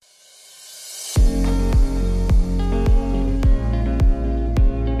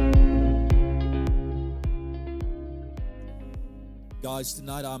guys.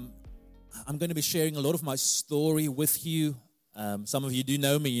 Tonight I'm going to be sharing a lot of my story with you. Some of you do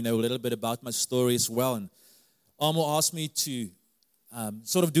know me, you know a little bit about my story as well. And Amo asked me to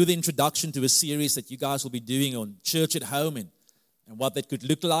sort of do the introduction to a series that you guys will be doing on church at home and what that could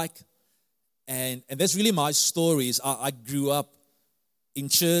look like. And that's really my story. Is I grew up in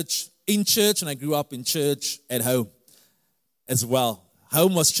church, and I grew up in church at home as well.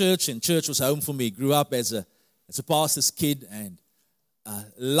 Home was church, and church was home for me. Grew up as a pastor's kid, and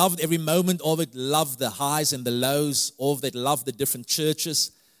loved every moment of it. Loved the highs and the lows of that. Loved the different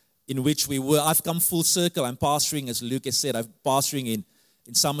churches in which we were. I've come full circle. I'm pastoring, as Luke has said. I'm pastoring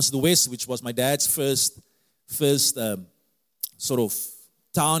in Somerset West, which was my dad's first sort of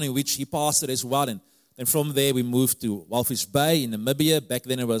town in which he pastored as well. And then from there we moved to Walvis Bay in Namibia. Back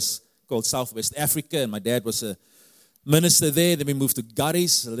then it was called Southwest Africa, and my dad was a minister there. Then we moved to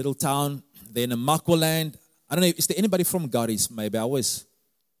Garis, a little town there in Makwaland. I don't know, is there anybody from Garis maybe?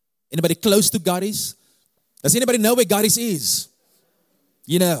 Anybody close to Garis? Does anybody know where Garis is?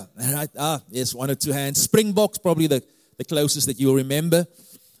 You know, right? Yes, one or two hands. Springboks, probably the closest that you'll remember.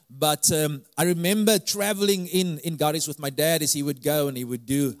 But I remember traveling in Garis with my dad as he would go and he would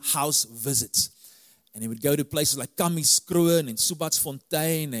do house visits. And he would go to places like Kamiskroon and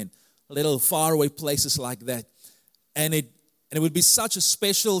Subatsfontein and little faraway places like that. And it would be such a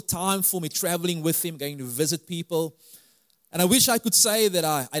special time for me traveling with him, going to visit people. And I wish I could say that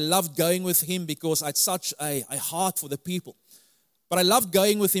I loved going with him because I had such a heart for the people. But I loved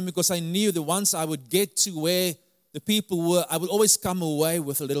going with him because I knew that once I would get to where the people were, I would always come away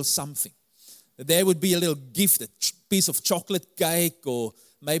with a little something. That there would be a little gift, a piece of chocolate cake, or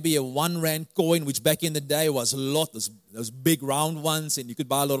maybe a 1 rand coin, which back in the day was a lot, those big round ones, and you could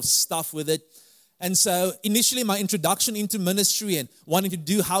buy a lot of stuff with it. And so initially my introduction into ministry and wanting to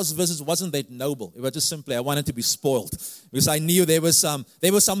do house visits wasn't that noble. It was just simply I wanted to be spoiled because I knew there were some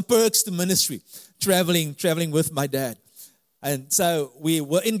perks to ministry, traveling with my dad. And so we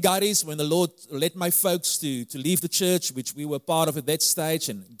were in Garis when the Lord led my folks to leave the church, which we were part of at that stage,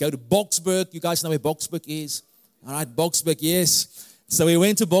 and go to Boksburg. You guys know where Boksburg is? All right, Boksburg, yes. So we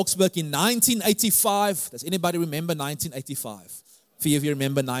went to Boksburg in 1985. Does anybody remember 1985? A few of you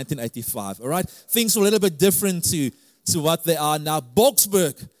remember 1985, all right? Things were a little bit different to what they are now.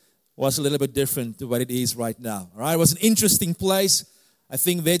 Boksburg was a little bit different to what it is right now, all right? It was an interesting place. I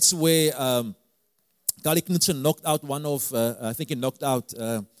think that's where Kali Knudsen knocked out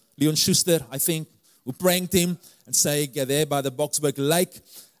Leon Schuster, I think, who pranked him and saying, there by the Boksburg Lake.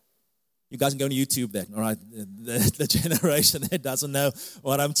 You guys can go on YouTube then, all right? The generation that doesn't know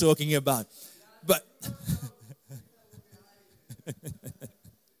what I'm talking about. But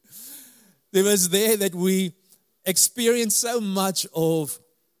it was there that we experienced so much of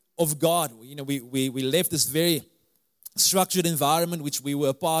God. You know, we left this very structured environment which we were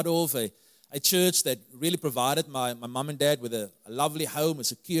a part of, a church that really provided my mom and dad with a lovely home, a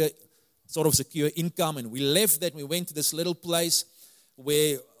secure income. And we left that and we went to this little place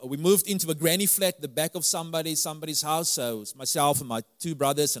where we moved into a granny flat at the back of somebody's house. So it was myself and my 2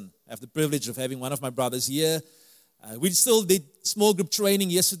 brothers, and I have the privilege of having one of my brothers here. We still did small group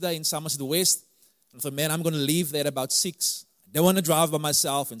training yesterday in Somerset West. And I thought, man, I'm going to leave there about 6. I don't want to drive by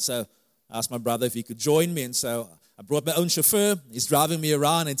myself. And so I asked my brother if he could join me. And so I brought my own chauffeur. He's driving me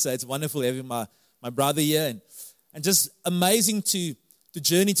around. And so it's wonderful having my brother here. And just amazing to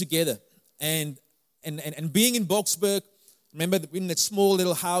journey together. And being in Boksburg, remember in that small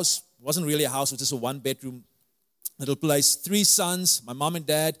little house, it wasn't really a house, it was just a 1-bedroom little place. 3 sons, my mom and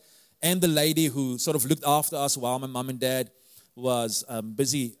dad, and the lady who sort of looked after us while my mom and dad was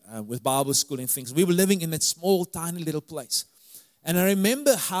busy with Bible school and things. We were living in that small, tiny little place. And I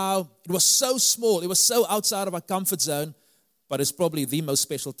remember how it was so small. It was so outside of our comfort zone, but it's probably the most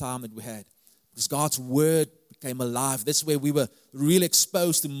special time that we had. Because God's Word became alive. That's where we were really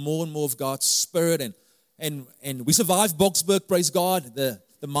exposed to more and more of God's Spirit. And we survived Boksburg, praise God. The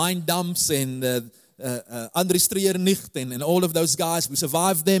mine dumps and the Andries Treiernicht and all of those guys. We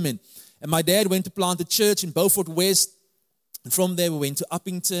survived them. And my dad went to plant a church in Beaufort West. And from there we went to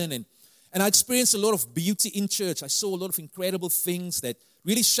Uppington. And I experienced a lot of beauty in church. I saw a lot of incredible things that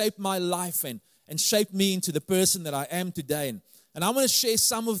really shaped my life and shaped me into the person that I am today. And I want to share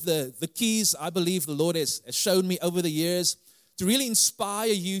some of the keys I believe the Lord has shown me over the years to really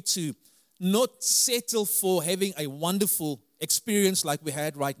inspire you to not settle for having a wonderful experience like we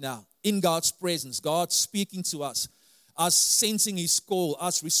had right now. In God's presence, God speaking to us sensing His call,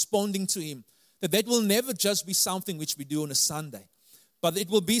 us responding to Him, that will never just be something which we do on a Sunday, but it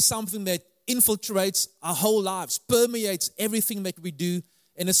will be something that infiltrates our whole lives, permeates everything that we do,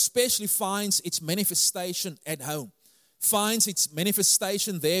 and especially finds its manifestation at home. finds its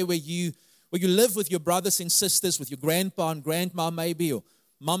manifestation there where you live with your brothers and sisters, with your grandpa and grandma maybe, or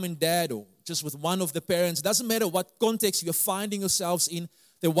mom and dad, or just with one of the parents. It doesn't matter what context you're finding yourselves in,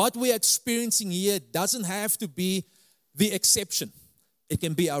 that what we're experiencing here doesn't have to be the exception. It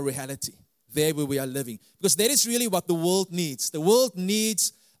can be our reality, there where we are living. Because that is really what the world needs. The world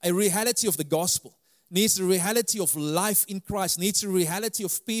needs a reality of the gospel, needs the reality of life in Christ, needs the reality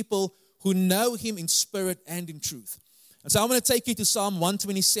of people who know Him in spirit and in truth. And so I'm going to take you to Psalm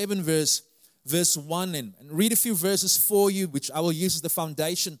 127 verse 1 and read a few verses for you, which I will use as the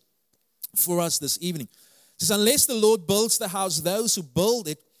foundation for us this evening. It says, unless the Lord builds the house, those who build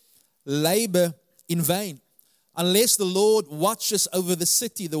it labor in vain. Unless the Lord watches over the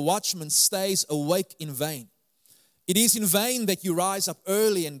city, the watchman stays awake in vain. It is in vain that you rise up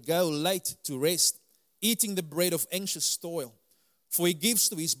early and go late to rest, eating the bread of anxious toil, for He gives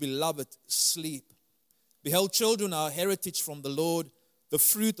to His beloved sleep. Behold, children are a heritage from the Lord, the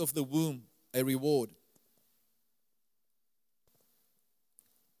fruit of the womb a reward.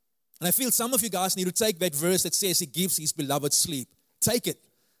 And I feel some of you guys need to take that verse that says He gives His beloved sleep. Take it.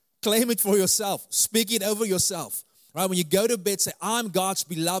 Claim it for yourself. Speak it over yourself. Right? When you go to bed, say, I'm God's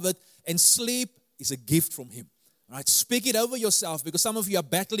beloved, and sleep is a gift from Him. Right? Speak it over yourself, because some of you are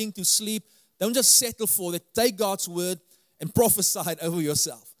battling to sleep. Don't just settle for it. Take God's word and prophesy it over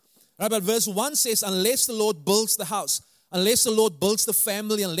yourself. Right? But verse 1 says, unless the Lord builds the house, unless the Lord builds the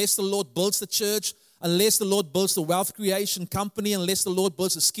family, unless the Lord builds the church, unless the Lord builds the wealth creation company, unless the Lord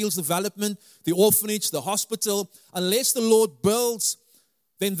builds the skills development, the orphanage, the hospital, unless the Lord builds,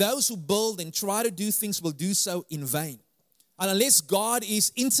 then those who build and try to do things will do so in vain. And unless God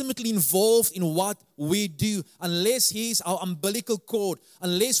is intimately involved in what we do, unless He is our umbilical cord,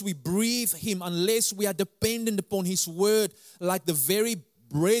 unless we breathe Him, unless we are dependent upon His word, like the very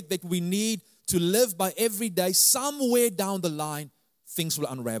bread that we need to live by every day, somewhere down the line, things will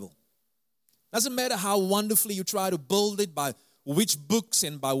unravel. Doesn't matter how wonderfully you try to build it, by which books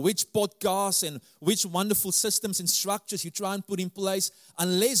and by which podcasts and which wonderful systems and structures you try and put in place,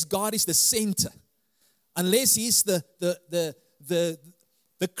 unless God is the center, unless He's the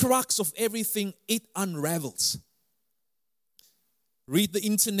crux of everything, it unravels. Read the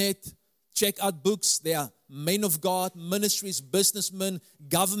internet, check out books. There are men of God, ministries, businessmen,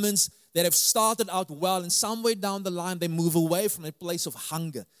 governments that have started out well, and somewhere down the line they move away from a place of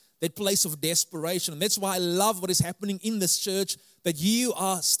hunger, that place of desperation. And that's why I love what is happening in this church, that you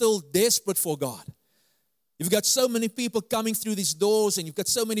are still desperate for God. You've got so many people coming through these doors, and you've got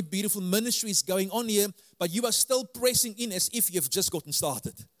so many beautiful ministries going on here, but you are still pressing in as if you've just gotten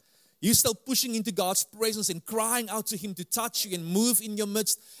started. You're still pushing into God's presence and crying out to Him to touch you and move in your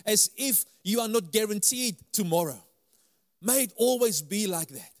midst as if you are not guaranteed tomorrow. May it always be like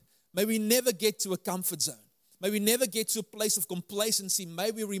that. May we never get to a comfort zone. May we never get to a place of complacency.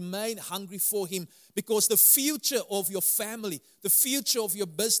 May we remain hungry for Him, because the future of your family, the future of your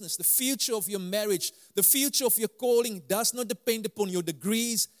business, the future of your marriage, the future of your calling does not depend upon your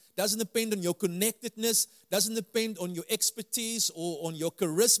degrees, doesn't depend on your connectedness, doesn't depend on your expertise or on your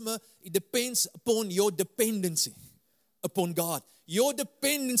charisma. It depends upon your dependency upon God. Your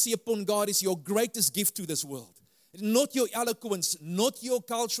dependency upon God is your greatest gift to this world. Not your eloquence, not your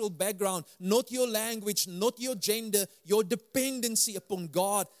cultural background, not your language, not your gender. Your dependency upon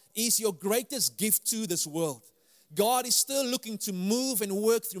God is your greatest gift to this world. God is still looking to move and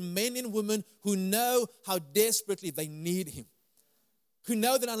work through men and women who know how desperately they need Him. Who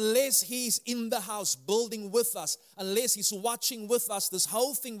know that unless He's in the house building with us, unless He's watching with us, this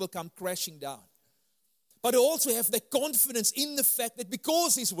whole thing will come crashing down. But also have the confidence in the fact that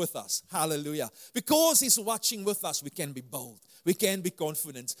because He's with us, hallelujah, because He's watching with us, we can be bold. We can be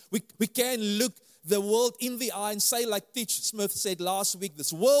confident. We can look the world in the eye and say, like Teach Smith said last week,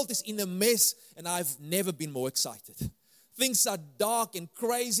 this world is in a mess and I've never been more excited. Things are dark and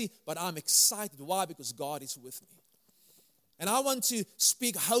crazy, but I'm excited. Why? Because God is with me. And I want to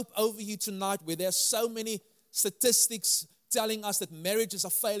speak hope over you tonight, where there's so many statistics telling us that marriages are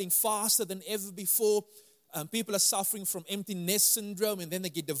failing faster than ever before. People are suffering from empty nest syndrome, and then they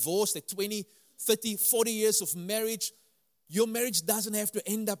get divorced at 20, 30, 40 years of marriage. Your marriage doesn't have to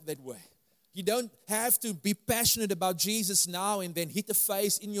end up that way. You don't have to be passionate about Jesus now and then hit a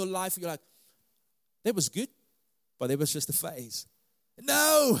phase in your life. You're like, that was good, but that was just a phase.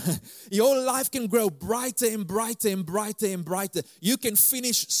 No, your life can grow brighter and brighter and brighter and brighter. You can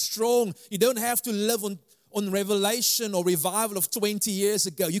finish strong. You don't have to live on revelation or revival of 20 years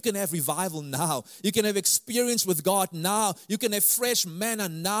ago. You can have revival now. You can have experience with God now. You can have fresh manna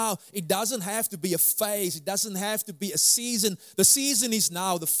now. It doesn't have to be a phase. It doesn't have to be a season. The season is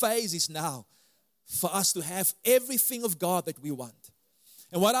now. The phase is now. for us to have everything of God that we want.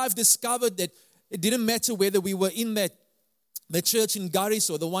 And what I've discovered, that it didn't matter whether we were in the church in Garris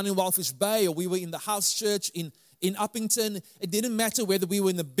or the one in Walfish Bay, or we were in the house church in Uppington. It didn't matter whether we were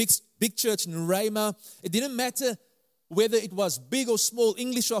in the big church in Rhema. It didn't matter whether it was big or small,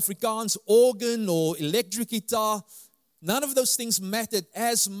 English or Afrikaans, organ or electric guitar. None of those things mattered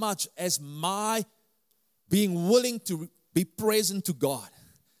as much as my being willing to be present to God.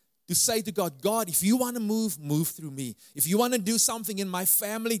 To say to God, God, if you want to move through me. If you want to do something in my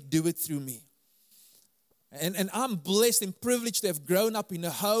family, do it through me. And I'm blessed and privileged to have grown up in a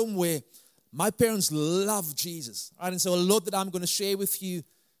home where my parents love Jesus. Right? And so a lot that I'm going to share with you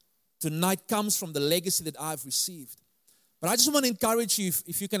tonight comes from the legacy that I've received. But I just want to encourage you,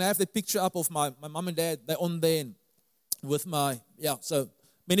 if you can have the picture up of my mom and dad, they're on there with so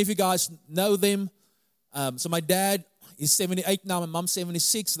many of you guys know them. So my dad is 78 now, my mom's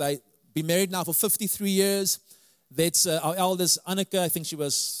 76. They've been married now for 53 years. That's our eldest, Anneke. I think she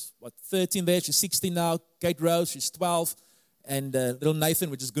was, 13 there. She's 16 now. Kate Rose, she's 12. And little Nathan,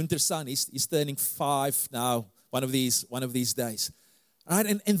 which is Gunther's son, he's turning 5 now, one of these days. All right,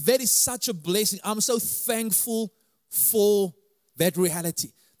 and that is such a blessing. I'm so thankful for that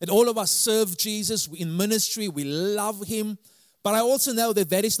reality. That all of us serve Jesus in ministry. We love Him. But I also know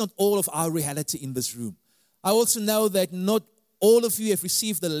that is not all of our reality in this room. I also know that not all of you have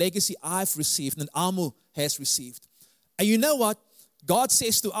received the legacy I've received and Amo has received. And you know what? God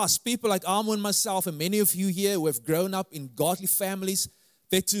says to us, people like Amo and myself, and many of you here who have grown up in godly families,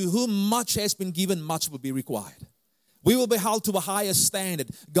 that to whom much has been given, much will be required. We will be held to a higher standard.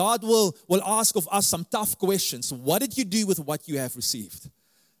 God will ask of us some tough questions. What did you do with what you have received?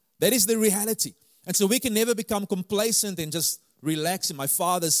 That is the reality. And so we can never become complacent and just relax in my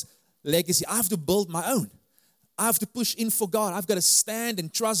father's legacy. I have to build my own. I have to push in for God. I've got to stand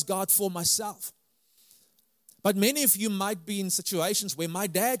and trust God for myself. But many of you might be in situations where my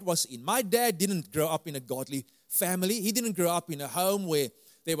dad was in. My dad didn't grow up in a godly family. He didn't grow up in a home where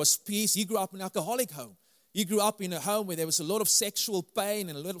there was peace. He grew up in an alcoholic home. He grew up in a home where there was a lot of sexual pain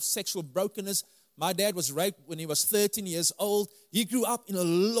and a lot of sexual brokenness. My dad was raped when he was 13 years old. He grew up in a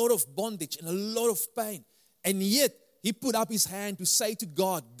lot of bondage and a lot of pain. And yet, he put up his hand to say to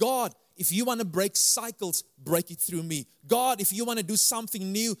God, God, if you want to break cycles, break it through me. God, if you want to do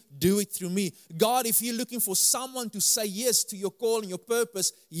something new, do it through me. God, if you're looking for someone to say yes to your call and your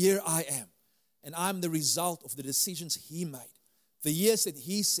purpose, here I am. And I'm the result of the decisions He made, the yes that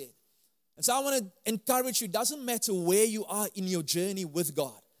He said. And so I want to encourage you, it doesn't matter where you are in your journey with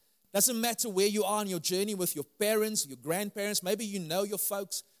God. It doesn't matter where you are in your journey with your parents, your grandparents. Maybe you know your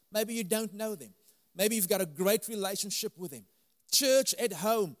folks. Maybe you don't know them. Maybe you've got a great relationship with them. Church at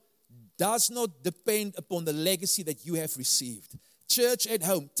home does not depend upon the legacy that you have received. Church at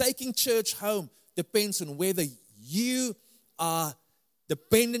home, taking church home depends on whether you are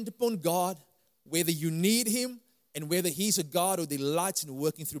dependent upon God, whether you need Him, and whether He's a God who delights in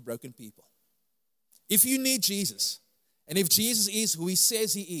working through broken people. If you need Jesus, and if Jesus is who He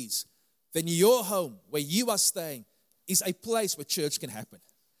says He is, then your home, where you are staying, is a place where church can happen.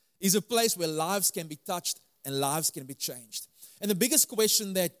 Is a place where lives can be touched and lives can be changed. And the biggest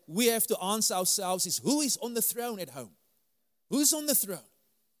question that we have to answer ourselves is, who is on the throne at home? Who's on the throne?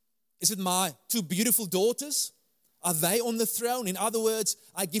 Is it my 2 beautiful daughters? Are they on the throne? In other words,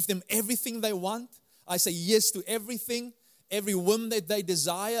 I give them everything they want. I say yes to everything. Every whim that they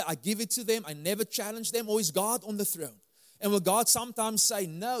desire, I give it to them. I never challenge them. Or is God on the throne? And will God sometimes say,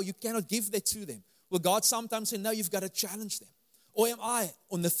 no, you cannot give that to them? Will God sometimes say, no, you've got to challenge them? Or am I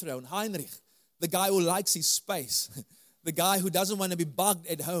on the throne? Heinrich, the guy who likes his space. The guy who doesn't want to be bugged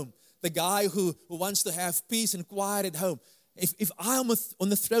at home. The guy who wants to have peace and quiet at home. If I am on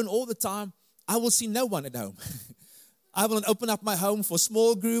the throne all the time, I will see no one at home. I will not open up my home for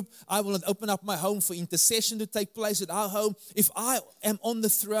small group. I will not open up my home for intercession to take place at our home. If I am on the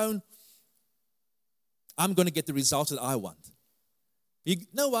throne, I'm going to get the results that I want. You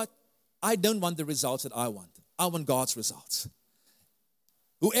know what? I don't want the results that I want. I want God's results.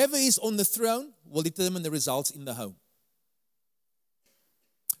 Whoever is on the throne will determine the results in the home.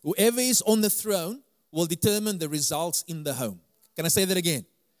 Whoever is on the throne will determine the results in the home. Can I say that again?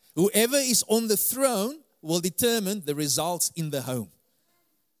 Whoever is on the throne will determine the results in the home.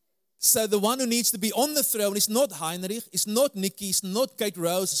 So the one who needs to be on the throne is not Heinrich, it's not Nikki, it's not Kate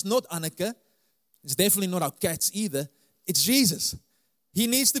Rose, it's not Anneke. It's definitely not our cats either. It's Jesus. He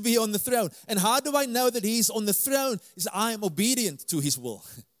needs to be on the throne. And how do I know that He's on the throne? Is I am obedient to His will.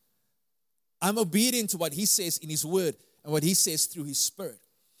 I'm obedient to what He says in His word and what He says through His Spirit.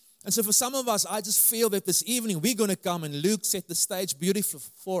 And so for some of us, I just feel that this evening we're going to come and Luke set the stage beautifully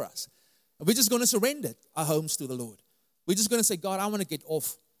for us. We're just going to surrender our homes to the Lord. We're just going to say, God, I want to get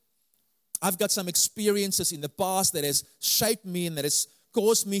off. I've got some experiences in the past that has shaped me and that has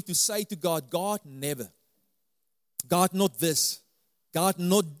caused me to say to God, God, never. God, not this. God,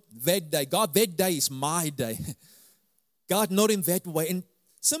 not that day. God, that day is my day. God, not in that way. And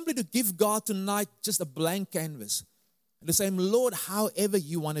simply to give God tonight just a blank canvas. And to say, Lord, however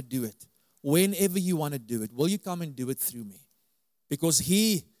you want to do it, whenever you want to do it, will you come and do it through me? Because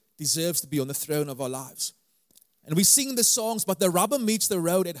He deserves to be on the throne of our lives. And we sing the songs, but the rubber meets the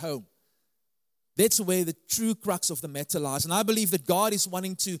road at home. That's where the true crux of the matter lies. And I believe that God is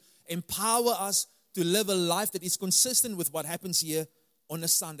wanting to empower us to live a life that is consistent with what happens here on a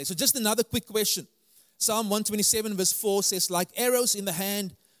Sunday. So just another quick question. Psalm 127 verse 4 says, like arrows in the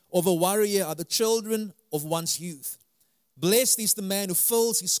hand of a warrior are the children of one's youth. Blessed is the man who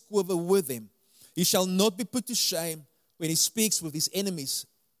fills his quiver with them. He shall not be put to shame when he speaks with his enemies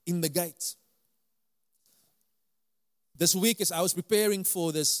in the gates. This week, as I was preparing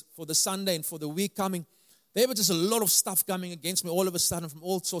for the Sunday and for the week coming, there was just a lot of stuff coming against me all of a sudden from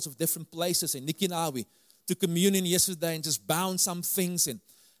all sorts of different places. And Nikki and I, we took communion yesterday and just bound some things. And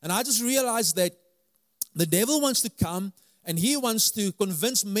I just realized that the devil wants to come and he wants to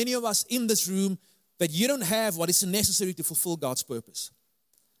convince many of us in this room that you don't have what is necessary to fulfill God's purpose.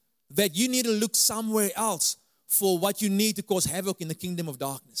 That you need to look somewhere else for what you need to cause havoc in the kingdom of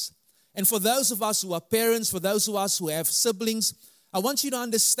darkness. And for those of us who are parents, for those of us who have siblings, I want you to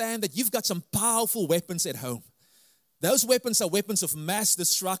understand that you've got some powerful weapons at home. Those weapons are weapons of mass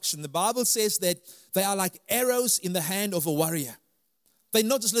destruction. The Bible says that they are like arrows in the hand of a warrior. They're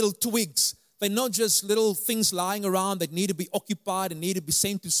not just little twigs. They're not just little things lying around that need to be occupied and need to be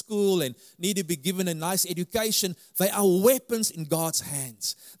sent to school and need to be given a nice education. They are weapons in God's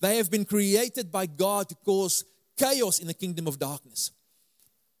hands. They have been created by God to cause chaos in the kingdom of darkness.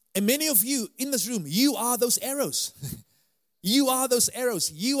 And many of you in this room, you are those arrows. You are those arrows.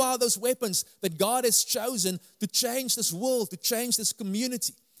 You are those weapons that God has chosen to change this world, to change this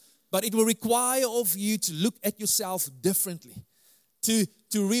community. But it will require of you to look at yourself differently, to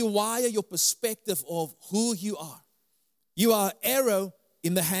rewire your perspective of who you are. You are an arrow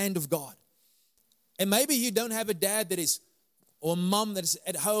in the hand of God. And maybe you don't have a dad that is, or a mom that is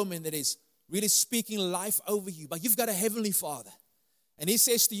at home and that is really speaking life over you, but you've got a heavenly Father. And He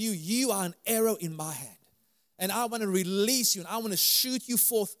says to you, you are an arrow in my hand. And I want to release you and I want to shoot you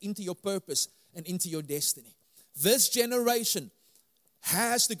forth into your purpose and into your destiny. This generation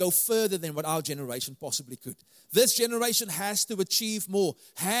has to go further than what our generation possibly could. This generation has to achieve more,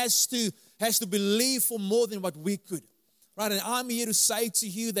 has to believe for more than what we could. Right? And I'm here to say to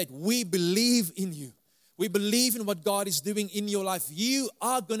you that we believe in you. We believe in what God is doing in your life. You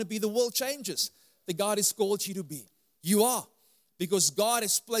are going to be the world changers that God has called you to be. You are. Because God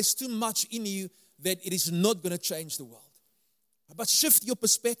has placed too much in you that it is not going to change the world. But shift your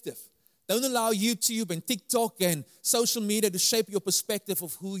perspective. Don't allow YouTube and TikTok and social media to shape your perspective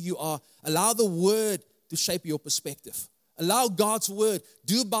of who you are. Allow the Word to shape your perspective. Allow God's Word.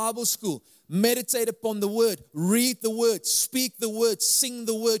 Do Bible school. Meditate upon the Word. Read the Word. Speak the Word. Sing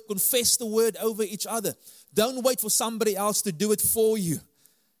the Word. Confess the Word over each other. Don't wait for somebody else to do it for you.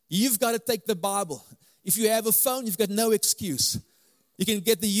 You've got to take the Bible. If you have a phone, you've got no excuse. You can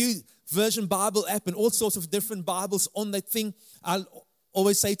get the YouVersion Bible app and all sorts of different Bibles on that thing. I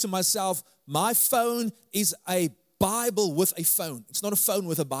always say to myself, my phone is a Bible with a phone. It's not a phone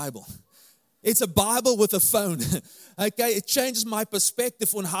with a Bible. It's a Bible with a phone. Okay, it changes my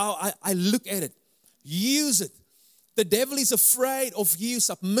perspective on how I look at it. Use it. The devil is afraid of you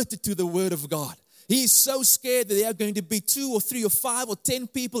submitted to the Word of God. He is so scared that there are going to be 2 or 3 or 5 or 10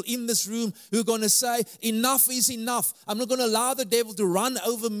 people in this room who are going to say, enough is enough. I'm not going to allow the devil to run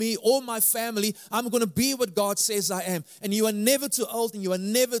over me or my family. I'm going to be what God says I am. And you are never too old and you are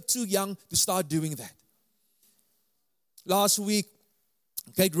never too young to start doing that. Last week,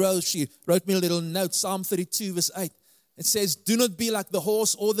 Kate Rose, she wrote me a little note, Psalm 32 verse 8. It says, do not be like the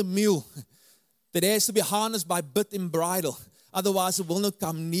horse or the mule that has to be harnessed by bit and bridle. Otherwise, it will not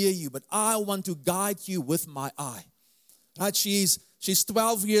come near you. But I want to guide you with my eye. Right? She's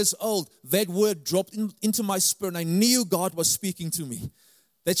 12 years old. That word dropped into my spirit. And I knew God was speaking to me.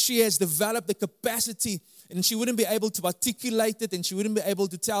 That she has developed the capacity. And she wouldn't be able to articulate it. And she wouldn't be able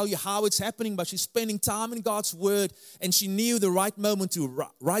to tell you how it's happening. But she's spending time in God's Word. And she knew the right moment to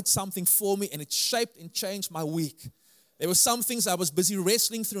write something for me. And it shaped and changed my week. There were some things I was busy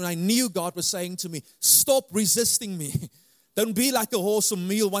wrestling through. And I knew God was saying to me, stop resisting me. Don't be like a horse or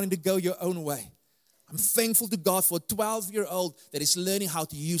mule wanting to go your own way. I'm thankful to God for a 12-year-old that is learning how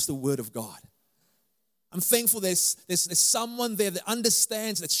to use the Word of God. I'm thankful there's someone there that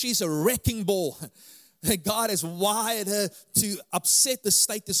understands that she's a wrecking ball. That God has wired her to upset the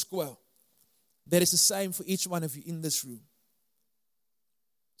status quo. That is the same for each one of you in this room.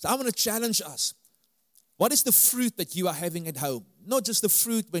 So I want to challenge us. What is the fruit that you are having at home? Not just the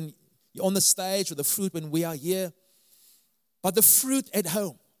fruit when you're on the stage or the fruit when we are here, but the fruit at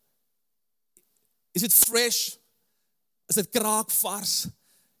home. Is it fresh? Is it kraakvars?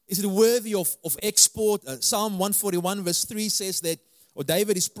 Is it worthy of export? Psalm 141 verse 3 says that, or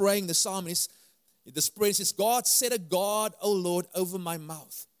David is praying, the psalmist, this prayer says, God, set a guard, O Lord, over my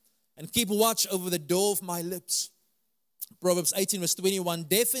mouth, and keep watch over the door of my lips. Proverbs 18 verse 21,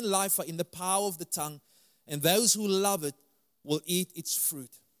 death and life are in the power of the tongue, and those who love it will eat its fruit.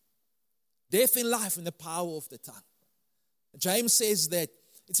 Death and life in the power of the tongue. James says that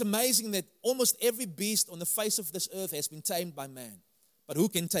it's amazing that almost every beast on the face of this earth has been tamed by man. But who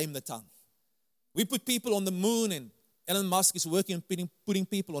can tame the tongue? We put people on the moon, and Elon Musk is working on putting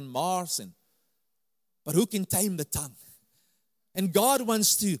people on Mars. But who can tame the tongue? And God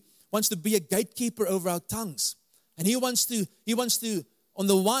wants to be a gatekeeper over our tongues. And He wants to, on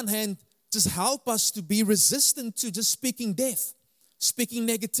the one hand, just help us to be resistant to just speaking death, speaking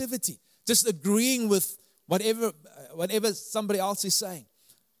negativity, just agreeing with whatever somebody else is saying.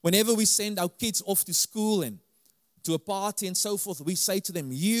 Whenever we send our kids off to school and to a party and so forth, we say to them,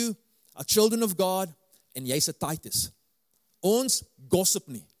 you are children of God and jy's 'n Titus. Ons gossip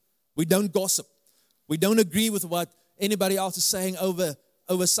nie. We don't gossip. We don't agree with what anybody else is saying over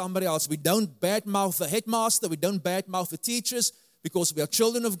somebody else. We don't badmouth the headmaster. We don't badmouth the teachers, because we are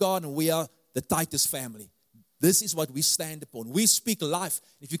children of God and we are the Titus family. This is what we stand upon. We speak life.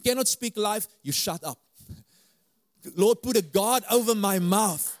 If you cannot speak life, you shut up. Lord, put a guard over my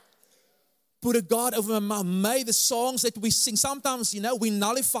mouth. Put a guard over my mouth. May the songs that we sing, sometimes, we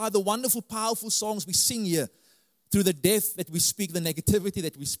nullify the wonderful, powerful songs we sing here through the death that we speak, the negativity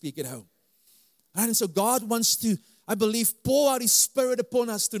that we speak at home. And so God wants to, I believe, pour out His Spirit upon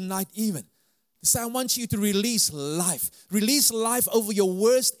us tonight even. So I want you to release life. Release life over your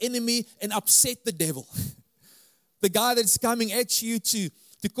worst enemy and upset the devil. The guy that's coming at you to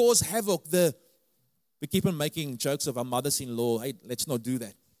cause havoc. We keep on making jokes of our mothers-in-law. Hey, let's not do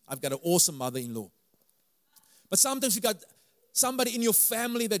that. I've got an awesome mother-in-law. But sometimes you got somebody in your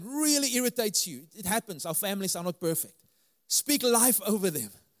family that really irritates you. It happens. Our families are not perfect. Speak life over them.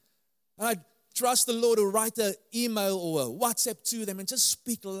 I trust the Lord to write an email or a WhatsApp to them and just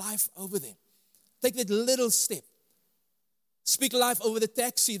speak life over them. Take that little step. Speak life over the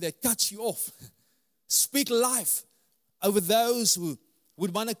taxi that cuts you off. Speak life over those who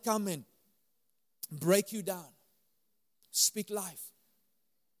would want to come and break you down. Speak life.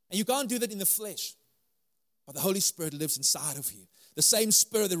 And you can't do that in the flesh. But the Holy Spirit lives inside of you. The same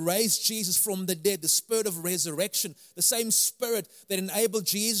Spirit that raised Jesus from the dead, the Spirit of resurrection, the same Spirit that enabled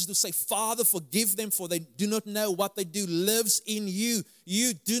Jesus to say, Father, forgive them, for they do not know what they do, lives in you.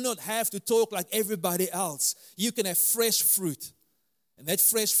 You do not have to talk like everybody else. You can have fresh fruit. And that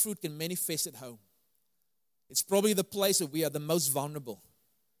fresh fruit can manifest at home. It's probably the place where we are the most vulnerable.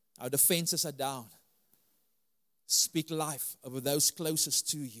 Our defenses are down. Speak life over those closest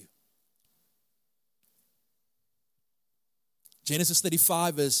to you. Genesis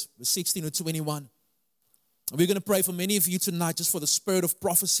 35, verse 16 to 21. And we're going to pray for many of you tonight, just for the spirit of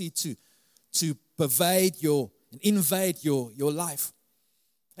prophecy to pervade and invade your life.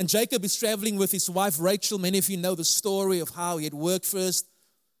 And Jacob is traveling with his wife Rachel. Many of you know the story of how he had worked first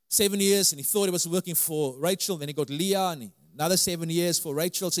 7 years, and he thought he was working for Rachel. Then he got Leah, and another 7 years for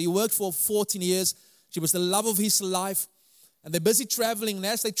Rachel. So he worked for 14 years. She was the love of his life. And they're busy traveling. And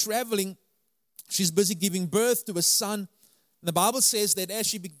as they're traveling, she's busy giving birth to a son. And the Bible says that as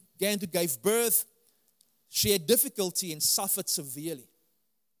she began to give birth, she had difficulty and suffered severely.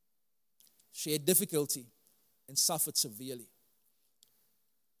 She had difficulty and suffered severely.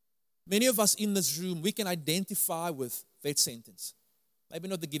 Many of us in this room, we can identify with that sentence. Maybe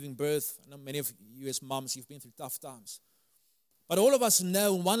not the giving birth. I know many of you as moms, you've been through tough times. But all of us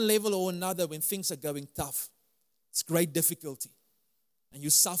know on one level or another when things are going tough, it's great difficulty and you're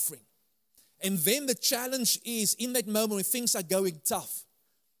suffering. And then the challenge is in that moment when things are going tough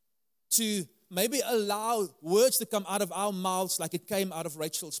to maybe allow words to come out of our mouths like it came out of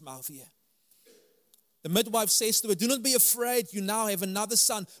Rachel's mouth here. The midwife says to her, do not be afraid, you now have another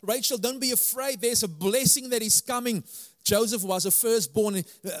son. Rachel, don't be afraid, there's a blessing that is coming. Joseph was a firstborn.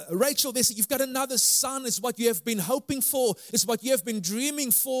 Rachel, you've got another son. It's what you have been hoping for. It's what you have been dreaming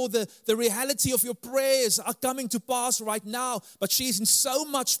for. The reality of your prayers are coming to pass right now. But she's in so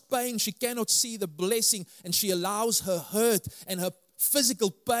much pain, she cannot see the blessing. And she allows her hurt and her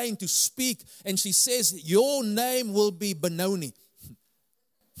physical pain to speak. And she says, your name will be Benoni.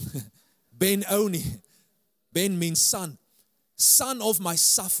 Benoni. Ben means son. Son of my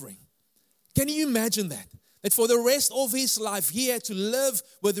suffering. Can you imagine that? That for the rest of his life, he had to live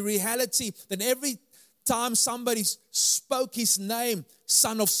with the reality that every time somebody spoke his name,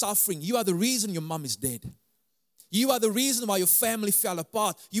 son of suffering, you are the reason your mom is dead. You are the reason why your family fell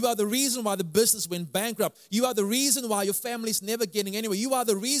apart. You are the reason why the business went bankrupt. You are the reason why your family is never getting anywhere. You are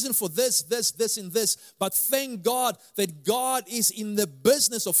the reason for this, and this. But thank God that God is in the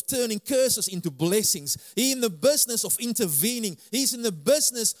business of turning curses into blessings. He's in the business of intervening. He's in the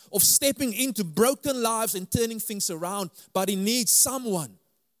business of stepping into broken lives and turning things around. But He needs someone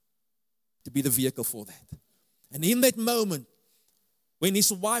to be the vehicle for that. And in that moment, when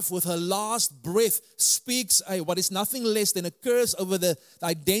his wife, with her last breath, speaks what is nothing less than a curse over the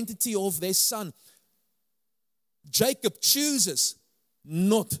identity of their son, Jacob chooses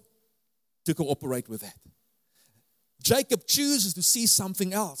not to cooperate with that. Jacob chooses to see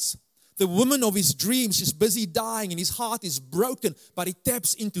something else. The woman of his dreams, she's busy dying and his heart is broken, but he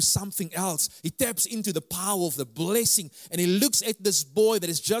taps into something else. He taps into the power of the blessing, and he looks at this boy that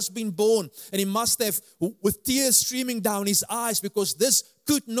has just been born, and he must have, with tears streaming down his eyes, because this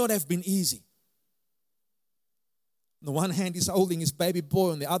could not have been easy. On the one hand, he's holding his baby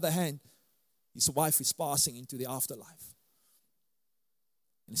boy. On the other hand, his wife is passing into the afterlife.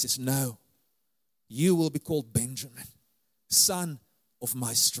 And he says, no, you will be called Benjamin, son of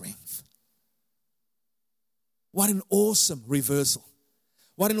my strength. What an awesome reversal.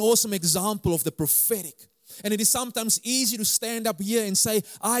 What an awesome example of the prophetic. And it is sometimes easy to stand up here and say,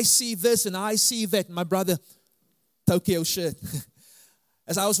 I see this and I see that. My brother, Tokyo shirt.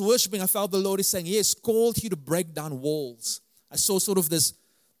 As I was worshiping, I felt the Lord is saying, He has called you to break down walls. I saw sort of this,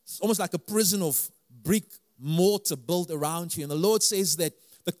 almost like a prison of brick mortar built around you. And the Lord says that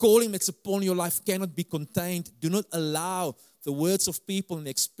the calling that's upon your life cannot be contained. Do not allow the words of people and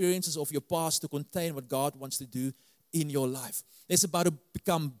the experiences of your past to contain what God wants to do in your life. There's about to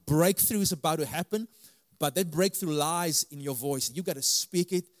become breakthroughs about to happen, but that breakthrough lies in your voice. You got to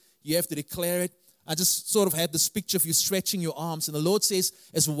speak it. You have to declare it. I just sort of had this picture of you stretching your arms, and the Lord says,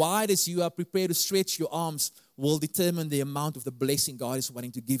 as wide as you are prepared to stretch your arms will determine the amount of the blessing God is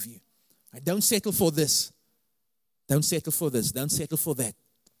wanting to give you. Don't settle for this. Don't settle for this. Don't settle for that.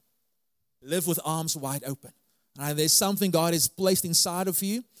 Live with arms wide open. There's something God has placed inside of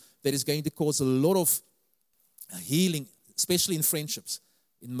you that is going to cause a lot of healing, especially in friendships,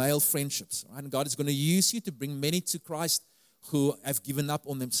 in male friendships. Right? And God is going to use you to bring many to Christ who have given up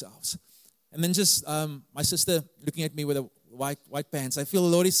on themselves. And then just my sister looking at me with a white pants. I feel the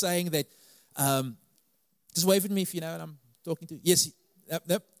Lord is saying that, just wave at me if you know what I'm talking to. Yes,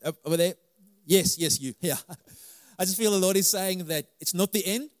 over there. Yes, you. Yeah. I just feel the Lord is saying that it's not the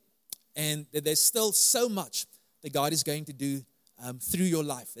end, and that there's still so much that God is going to do through your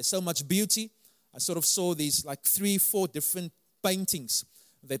life. There's so much beauty. I sort of saw these like 3-4 different paintings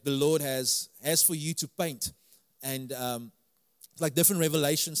that the Lord has for you to paint. And like different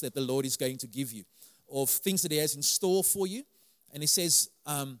revelations that the Lord is going to give you of things that He has in store for you. And He says,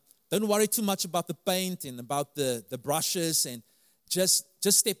 don't worry too much about the paint and about the brushes, and just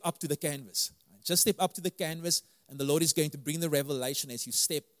step up to the canvas. Just step up to the canvas, and the Lord is going to bring the revelation as you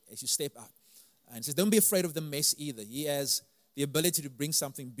step out. And He says, don't be afraid of the mess either. He has the ability to bring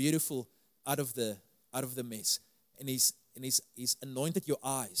something beautiful out of the mess. And He's anointed your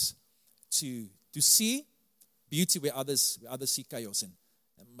eyes to see beauty where others see chaos.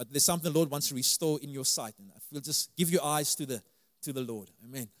 But there's something the Lord wants to restore in your sight. And I feel just give your eyes to the Lord.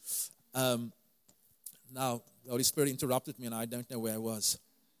 Amen. Now, the Holy Spirit interrupted me and I don't know where I was.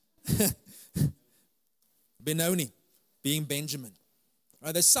 Benoni, being Benjamin.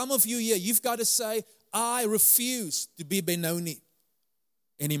 Right, there's some of you here, you've got to say, I refuse to be Benoni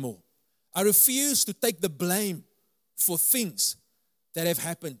anymore. I refuse to take the blame for things that have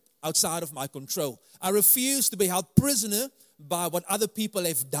happened outside of my control. I refuse to be held prisoner by what other people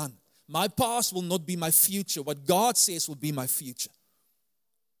have done. My past will not be my future. What God says will be my future.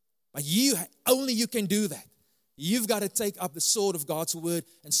 But only you can do that. You've got to take up the sword of God's word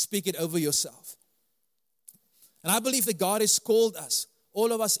and speak it over yourself. And I believe that God has called us,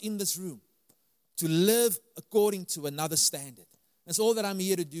 all of us in this room, to live according to another standard. That's all that I'm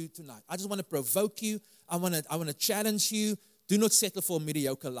here to do tonight. I just want to provoke you. I want to challenge you. Do not settle for a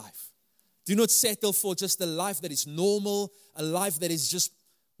mediocre life. Do not settle for just a life that is normal, a life that is just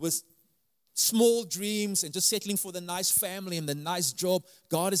with small dreams and just settling for the nice family and the nice job.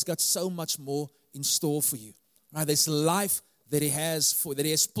 God has got so much more in store for you. Right? There's life that He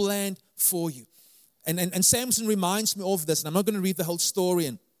has planned for you. And Samson reminds me of this, and I'm not going to read the whole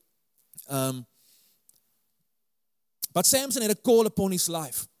story. But Samson had a call upon his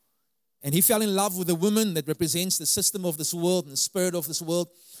life. And he fell in love with a woman that represents the system of this world and the spirit of this world.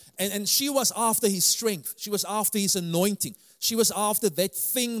 And she was after his strength. She was after his anointing. She was after that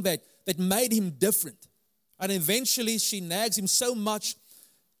thing that made him different. And eventually she nags him so much.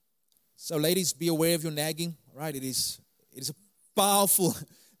 So ladies, be aware of your nagging, right? It is a powerful,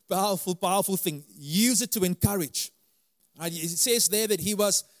 powerful thing. Use it to encourage. Right? It says there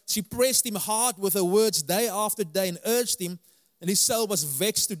that she pressed him hard with her words day after day and urged him, and his soul was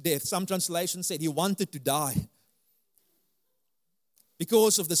vexed to death. Some translations said he wanted to die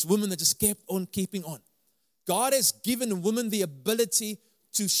because of this woman that just kept on keeping on. God has given women the ability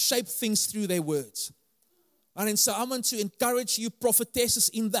to shape things through their words. And so I want to encourage you, prophetesses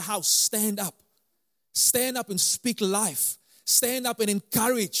in the house, stand up. Stand up and speak life. Stand up and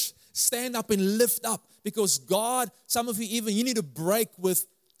encourage. Stand up and lift up. Because God, some of you even, you need to break with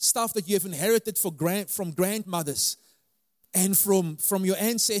stuff that you have inherited from grandmothers and from your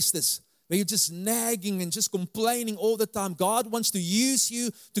ancestors, where you're just nagging and just complaining all the time. God wants to use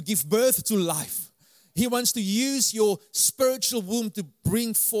you to give birth to life. He wants to use your spiritual womb to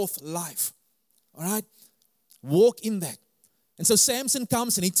bring forth life. All right? Walk in that. And so Samson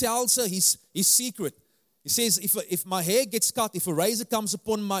comes and he tells her his secret. He says, if my hair gets cut, if a razor comes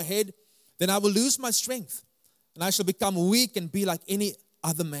upon my head, then I will lose my strength. And I shall become weak and be like any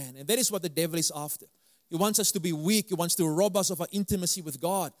other man. And that is what the devil is after. He wants us to be weak. He wants to rob us of our intimacy with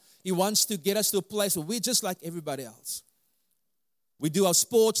God. He wants to get us to a place where we're just like everybody else. We do our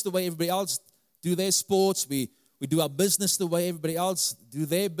sports the way everybody else do their sports. We do our business the way everybody else do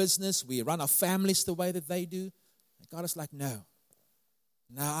their business. We run our families the way that they do. And God is like, no.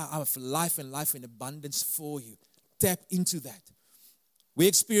 Now I have life and life in abundance for you. Tap into that. We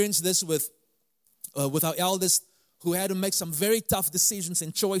experienced this with our eldest, who had to make some very tough decisions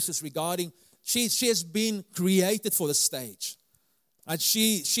and choices regarding. She has been created for the stage. And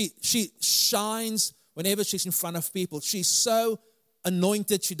she shines whenever she's in front of people. She's so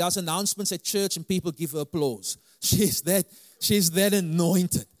anointed. She does announcements at church and people give her applause. She's that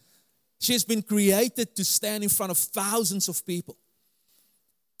anointed. She has been created to stand in front of thousands of people.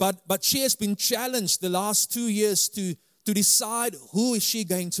 But she has been challenged the last 2 years to decide, who is she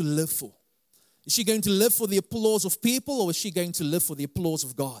going to live for? Is she going to live for the applause of people, or is she going to live for the applause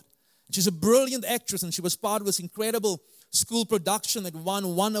of God? She's a brilliant actress, and she was part of this incredible school production that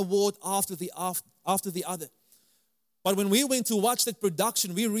won one award after the other. But when we went to watch that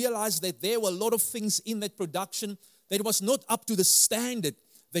production, we realized that there were a lot of things in that production that was not up to the standard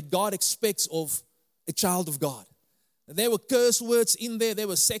that God expects of a child of God. There were curse words in there. There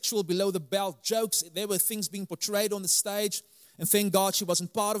were sexual below the belt jokes. There were things being portrayed on the stage. And thank God she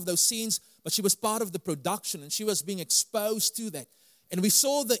wasn't part of those scenes, but she was part of the production, and she was being exposed to that. And we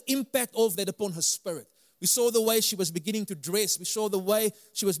saw the impact of that upon her spirit. We saw the way she was beginning to dress. We saw the way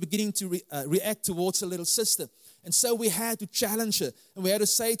she was beginning to react towards her little sister. And so we had to challenge her. And we had to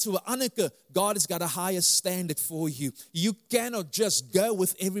say to her, Anneke, God has got a higher standard for you. You cannot just go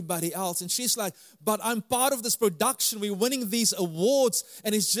with everybody else. And she's like, but I'm part of this production. We're winning these awards.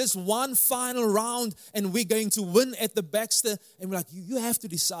 And it's just one final round. And we're going to win at the Baxter. And we're like, you have to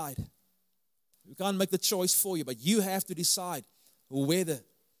decide. We can't make the choice for you. But you have to decide whether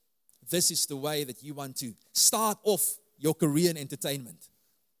this is the way that you want to start off your career in entertainment,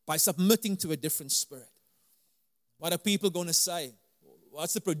 by submitting to a different spirit. What are people going to say?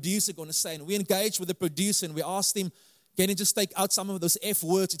 What's the producer going to say? And we engaged with the producer and we asked him, can you just take out some of those F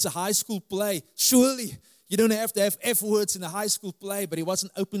words? It's a high school play. Surely you don't have to have F words in a high school play, but he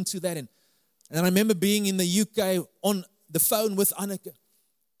wasn't open to that. And I remember being in the UK on the phone with Anneke,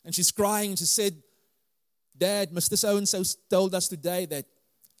 and she's crying and she said, Dad, Mr. So-and-so told us today that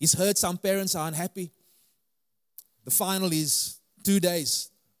he's heard some parents are unhappy. The final is 2 days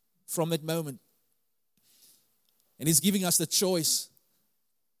from that moment. And he's giving us the choice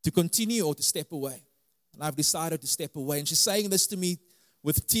to continue or to step away. And I've decided to step away. And she's saying this to me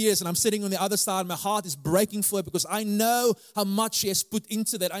with tears. And I'm sitting on the other side. My heart is breaking for her because I know how much she has put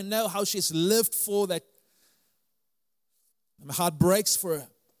into that. I know how she has lived for that. And my heart breaks for her.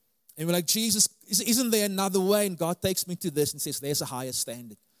 And we're like, Jesus, isn't there another way? And God takes me to this and says, there's a higher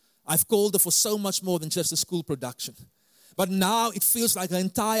standard. I've called her for so much more than just a school production. But now it feels like her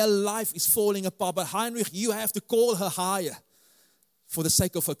entire life is falling apart. But Heinrich, you have to call her higher for the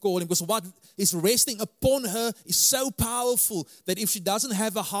sake of her calling. Because what is resting upon her is so powerful that if she doesn't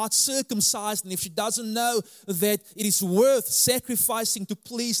have her heart circumcised, and if she doesn't know that it is worth sacrificing to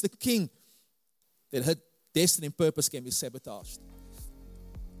please the King, that her destiny and purpose can be sabotaged.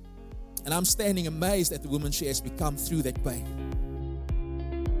 And I'm standing amazed at the woman. She has become through that pain.